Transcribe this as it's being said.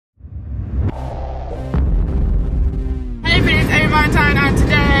Valentine, and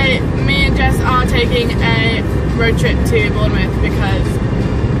today me and Jess are taking a road trip to Bournemouth because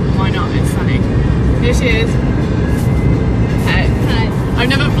why not? It's sunny. Here she is. Hey. Hi. I've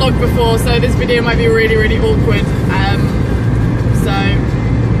never vlogged before, so this video might be really, really awkward. So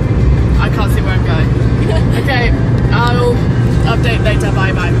I can't see where I'm going. Okay, I'll update later.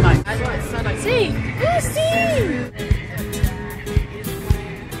 Bye, bye, bye. See,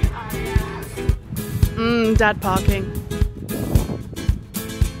 dad parking.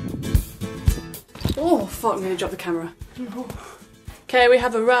 Oh fuck, I'm gonna drop the camera. Okay, we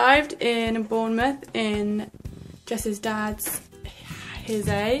have arrived in Bournemouth in Jess's dad's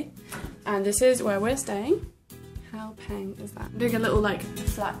and this is where we're staying. How pang is that? I'm doing a little like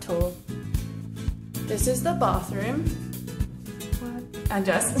flat tour. This is the bathroom. What? And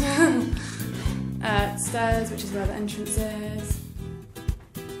Jess. Stairs, which is where the entrance is.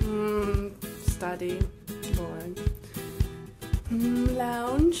 Study. Boring.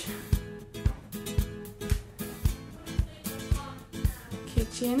 Lounge.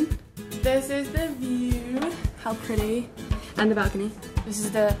 Kitchen. This is the view. How pretty. And the balcony. This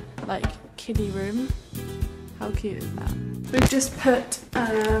is the like kiddie room. How cute is that? We've just put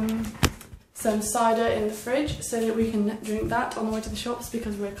some cider in the fridge so that we can drink that on the way to the shops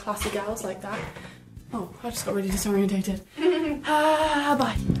because we're classy gals like that. Oh, I just got really disorientated.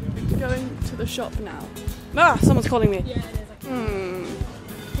 Bye. Going to the shop now. Ah, someone's calling me. Yeah, it is.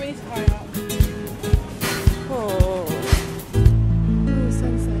 We need to hurry up. Oh. Ooh,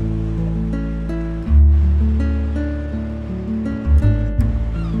 sunset.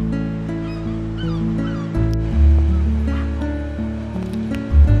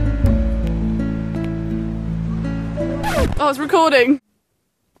 Oh, it's recording.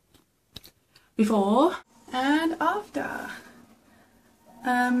 Before and after.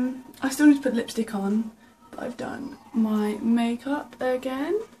 I still need to put lipstick on, but I've done my makeup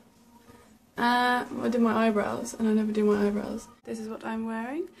again. I did my eyebrows, and I never do my eyebrows. This is what I'm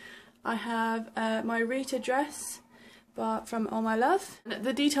wearing. I have my Rita dress, but from All My Love.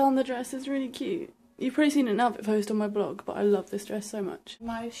 The detail on the dress is really cute. You've probably seen an outfit post on my blog, but I love this dress so much.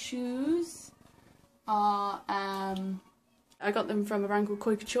 My shoes are I got them from a brand called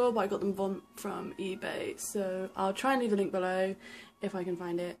Couture, but I got them from eBay, so I'll try and leave a link below if I can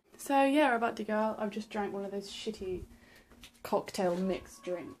find it. So yeah, we're about to go out. I've just drank one of those shitty cocktail mixed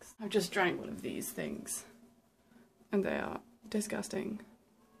drinks. I've just drank one of these things, and they are disgusting.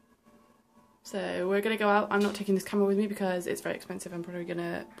 So we're gonna go out. I'm not taking this camera with me because it's very expensive. I'm probably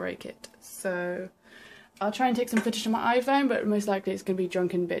gonna break it. So I'll try and take some footage on my iPhone, but most likely it's gonna be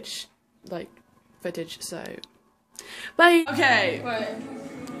drunken bitch like footage, so bye. Okay. Wait.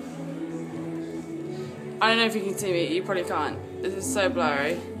 I don't know if you can see me. You probably can't. This is so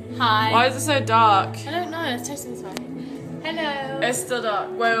blurry. Hi. Why is it so dark? I don't know. Let's touch this way. Hello. It's still dark.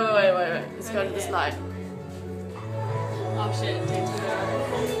 Wait. Let's go to this light. Oh shit.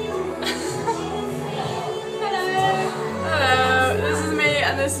 Hello. This is me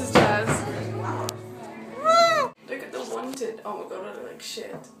and this is Jazz. Look at the wanted. Oh my god, I look like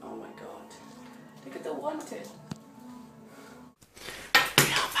shit. Oh my god. Look at the wanted.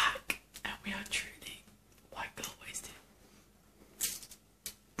 We are back and we are truly white girl wasted.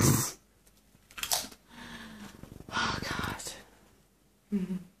 Oh god.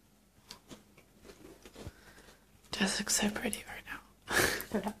 Jess looks so pretty right now.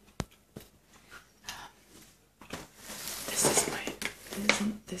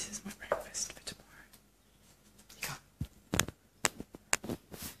 This is my breakfast for tomorrow.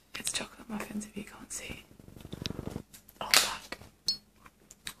 It's chocolate muffins if you can't see. Oh fuck.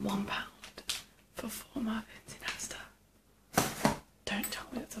 £1 for 4 muffins in Asda. Don't tell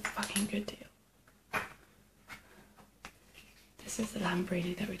me that's a fucking good deal. This is the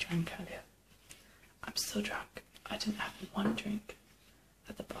Lamborghini that we drank earlier. I'm still drunk. I didn't have one drink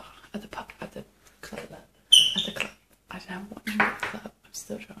at the bar, at the pub, at the club. I didn't have one drink at the club. I'm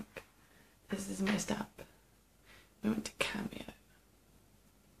still drunk. This is my step. We went to Cameo.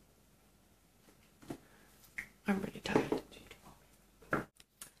 I'm really tired.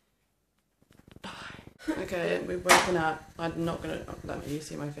 Bye. Okay, we've woken up. I'm not gonna let you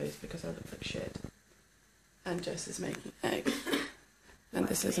see my face because I look like shit. And Jess is making eggs. And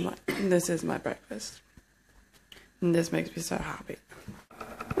this is my breakfast. And this makes me so happy.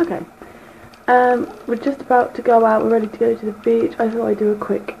 Okay. We're just about to go out. We're ready to go to the beach. I thought I'd do a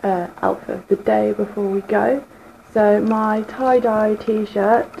quick outfit of the day before we go. So my tie-dye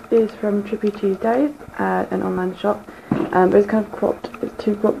t-shirt is from Trippy Tuesdays, an online shop. But it's kind of cropped. It's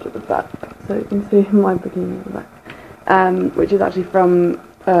too cropped at the back, so you can see my bikini at the back. Which is actually from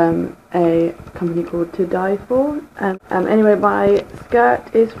a company called To Die For. Anyway, my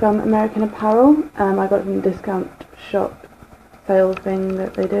skirt is from American Apparel. I got it from a discount shop sale thing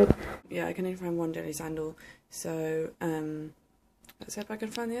that they did. Yeah, I can only find one jelly sandal, so let's hope I can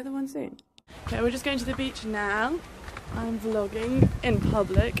find the other one soon. Okay, we're just going to the beach now. I'm vlogging in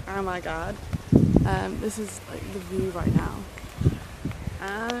public, oh my god. This is like the view right now.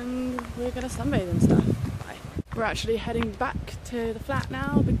 And we're gonna sunbathe and stuff. Bye. We're actually heading back to the flat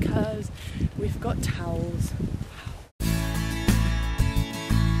now because we forgot towels.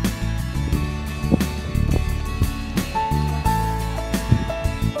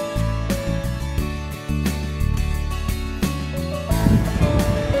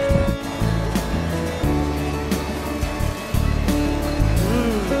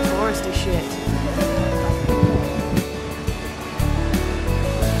 Touristy shit.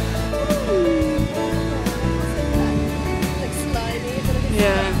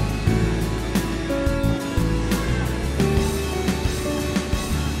 Yeah.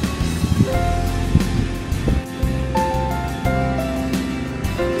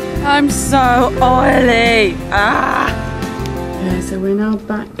 I'm so oily. Okay, so we're now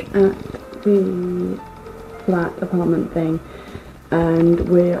back at the flat apartment thing, and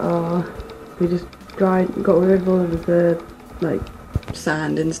we just got rid of all of the like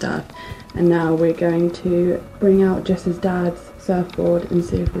sand and stuff, and now we're going to bring out Jess's dad's surfboard and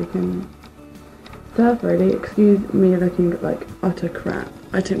see if we can surf really. Excuse me looking like utter crap.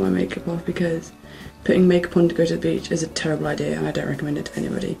 I took my makeup off because putting makeup on to go to the beach is a terrible idea and I don't recommend it to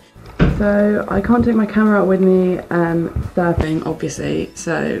anybody. So I can't take my camera out with me surfing obviously,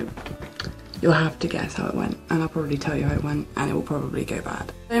 so you'll have to guess how it went, and I'll probably tell you how it went, and it will probably go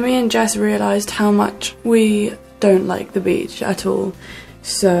bad. So me and Jess realised how much we don't like the beach at all,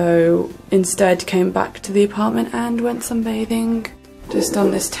 so instead came back to the apartment and went sunbathing just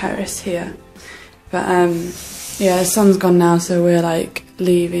on this terrace here. But yeah, the sun's gone now, so we're like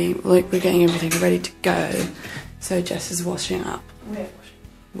leaving, like we're getting everything ready to go. So Jess is washing up.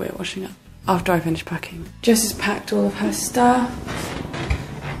 We're washing up after I finish packing. Jess has packed all of her stuff.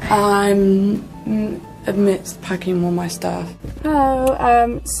 I'm amidst packing all my stuff. Oh,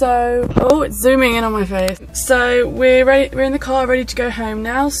 oh, it's zooming in on my face. So we're ready. We're in the car, ready to go home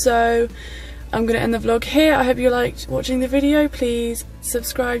now. So I'm gonna end the vlog here. I hope you liked watching the video. Please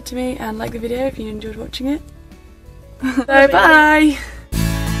subscribe to me and like the video if you enjoyed watching it. So bye.